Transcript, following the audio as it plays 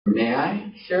May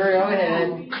I? Sure, go ahead.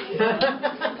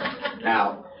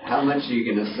 Now, how much are you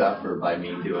going to suffer by me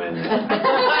doing this?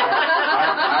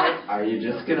 Are you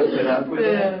just going to put up with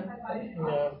it?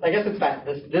 No. I guess it's that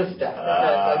this stuff.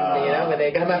 When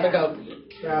they come up and go,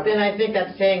 then I think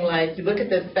that's saying, like, you look at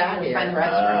this fat here. Find the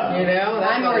restroom.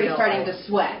 I'm already starting to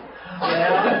sweat.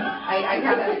 I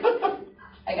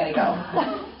gotta go.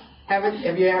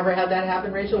 Have you ever had that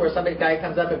happen, Rachel, where some guy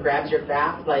comes up and grabs your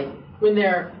fat, like when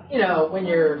they're, when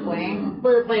you're playing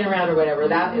around or whatever?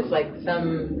 That is like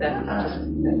because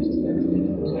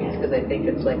I think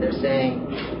it's like they're saying,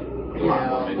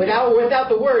 without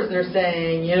the words, they're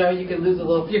saying, you could lose a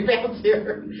little few pounds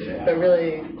here, but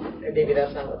really, maybe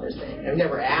that's not what they're saying. I've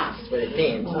never asked what it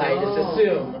means. I just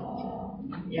assume.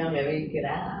 Yeah, maybe you could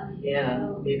ask.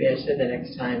 Yeah, maybe I should the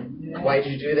next time. Why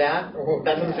did you do that?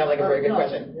 That doesn't sound like a very good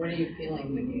question. What are you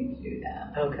feeling when you do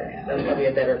that? Okay, that's probably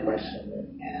a better question.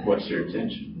 Yeah. What's your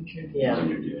intention? Yeah. When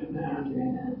you're doing that.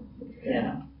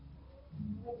 Yeah.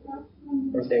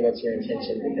 Or say, what's your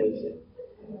intention? Because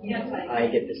I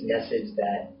get this message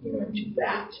that I'm too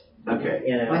fat. Okay.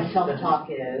 My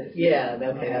self-talk is. Yeah.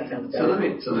 Okay, that sounds So better.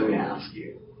 let me ask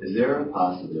you: is there a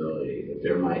possibility that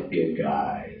there might be a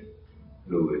guy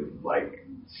who would like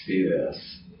see this,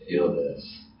 feel this,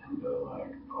 and go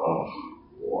like, "Oh,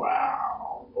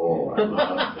 wow! Oh, I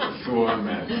love this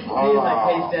woman." Oh. He's like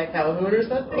Haystack Calhoun or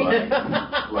something.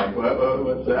 Like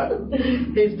what's that?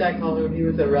 Haystack Calhoun. He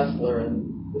was a wrestler in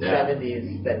the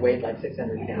 70s that weighed like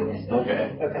 600 pounds.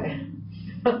 Okay.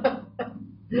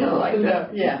 No, like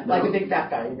that. Yeah, like a big fat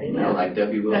guy. You mean? No, like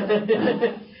Debbie Wilson.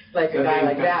 Like a guy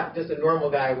like that, just a normal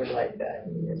guy would like that.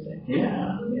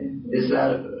 Yeah. Is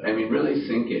that, really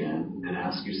sink in and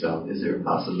ask yourself, is there a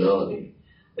possibility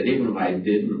that even if I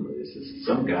didn't lose this,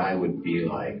 some guy would be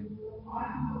like,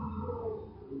 wow,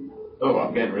 oh,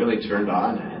 I'm getting really turned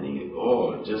on, and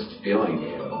just feeling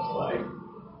you. It's like,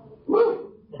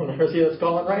 woo. I'll never see this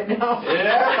calling right now.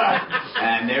 Yeah.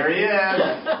 And there he is.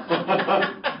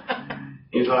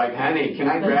 He's like, honey, can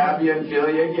I grab you and feel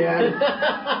you again?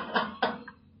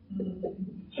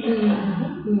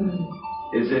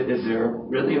 Is there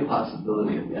really a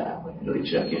possibility of that? Like, really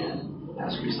check in,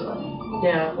 ask yourself.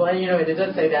 Yeah, well, it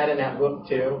does say that in that book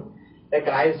too. That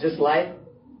guys just like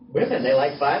women. They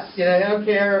like butts. They don't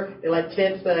care. They like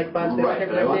tits. They like butts. They don't care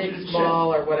if they're big,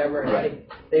 small, or whatever. Right. I think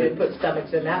they didn't put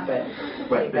stomachs in that, but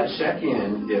right. But check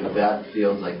in if that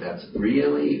feels like that's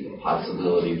really a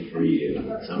possibility for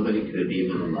you. Somebody could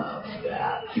even love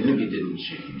that, even if you didn't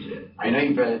change it. I know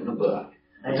you've read it in the book.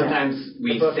 Sometimes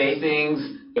we say things,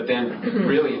 but then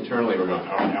really internally we're going,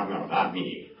 oh, no, not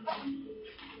me.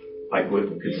 Like,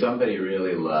 could somebody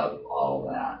really love all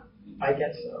that? I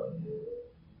guess so.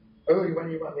 Oh, what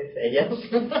do you want me to say? Yes?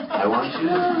 I want you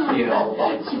to feel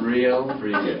it's real for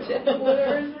you.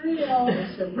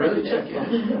 Really check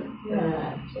in.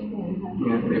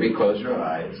 Maybe close your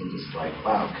eyes and just like,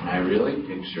 wow, can I really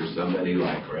picture somebody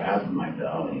like grabbing my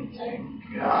belly and saying,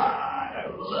 God, I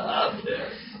love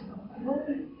this.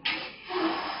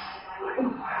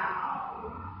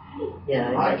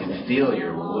 Yeah, I can feel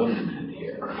your woman in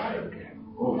here. Like,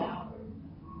 oh.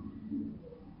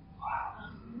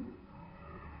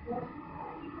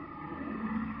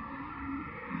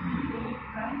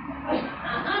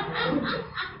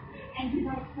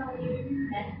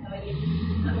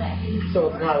 So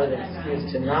it's not an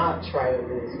excuse to not try to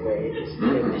lose weight.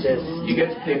 Mm-hmm. It's just you get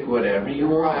to pick whatever you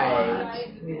want. Right.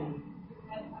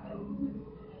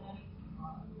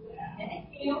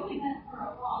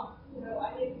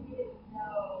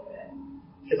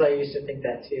 Because I used to think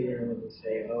that too, when women would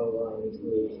say, "Oh, well, I need to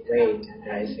lose weight,"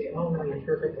 and I say, "Oh no, you're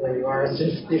perfect the way you are. It's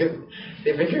just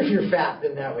they figure if you're fat,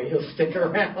 then that way you'll stick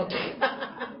around."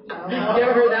 You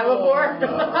ever heard that before?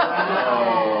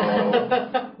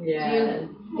 Yeah.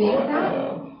 Do you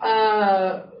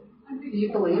do you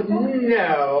believe that?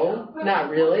 No, not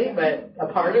really, but a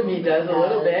part of me does a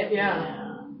little bit.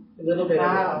 Yeah, a little bit.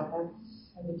 Wow,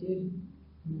 that's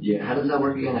Yeah, how does that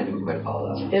work again? I didn't quite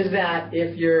follow that. Is that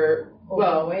if you're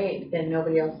overweight, then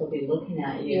nobody else will be looking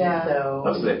at you. Yeah. So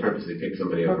they purposely pick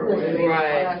somebody overweight.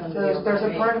 Right. So there's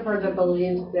a part of her that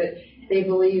believes that they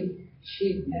believe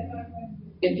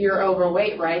if you're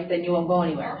overweight, right, then you won't go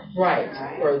anywhere.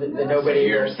 Right. Or the nobody. So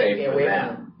you're safe for away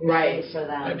them. from. Right. For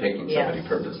them. By picking somebody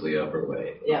purposely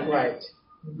overweight. Yeah. Right.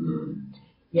 Mm-hmm.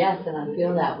 Yes, and I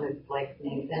feel that with like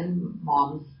Nathan,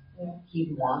 Mom's.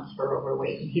 He wants her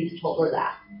overweight, and he's told her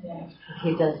that. Yeah.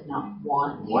 He does not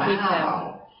want.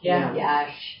 Wow. He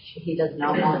does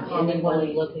not want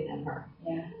anybody looking at her.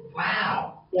 Yeah.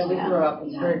 Wow. Yeah, we grew up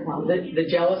in that. The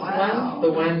jealous one,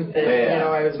 the one that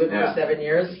I was with for 7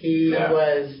 years. He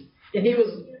was a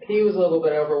little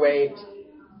bit overweight,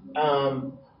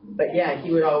 But yeah,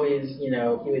 he would always, he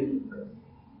would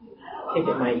pick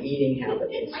at my eating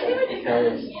habits and stuff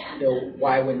because,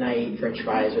 why wouldn't I eat French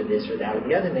fries or this or that or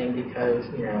the other thing? Because,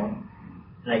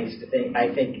 and I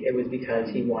think it was because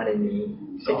he wanted me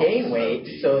to gain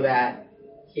weight so that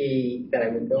I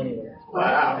wouldn't go anywhere.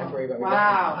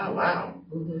 Wow. Wow.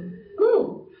 Mm-hmm.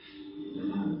 Ooh.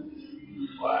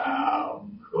 Wow.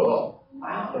 Cool.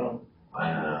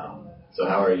 Wow. So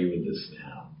how are you with this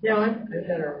now? Yeah, I'm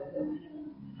better.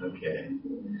 Okay.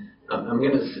 I'm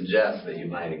going to suggest that you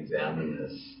might examine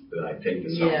this, that I take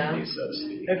this home with you, so to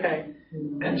speak. Okay.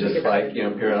 And just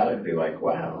periodically,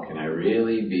 wow, can I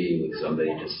really be with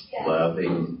somebody just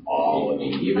loving all of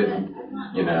me? Even,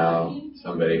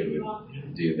 somebody who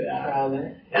would do that.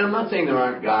 And I'm not saying there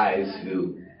aren't guys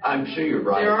who, I'm sure you're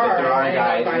right, there are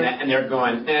guys, and they're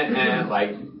going,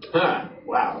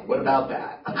 wow, what about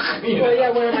that? Well, yeah,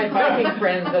 one of my biking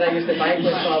friends that I used to bike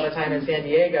with all the time in San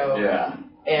Diego. Yeah.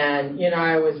 And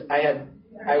I was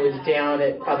down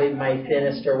at probably my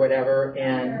thinnest or whatever,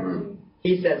 and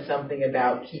he said something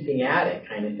about keeping at it,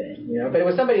 kind of thing, But it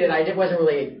was somebody that I wasn't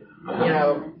really,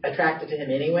 attracted to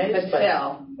him anyways.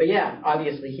 But yeah,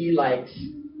 obviously he likes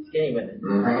skinny women,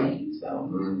 right? So.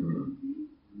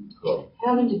 Cool.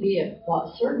 Having to be a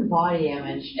certain body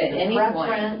image at any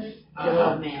preference. point.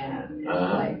 Oh man,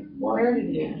 it's where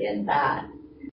did you get that?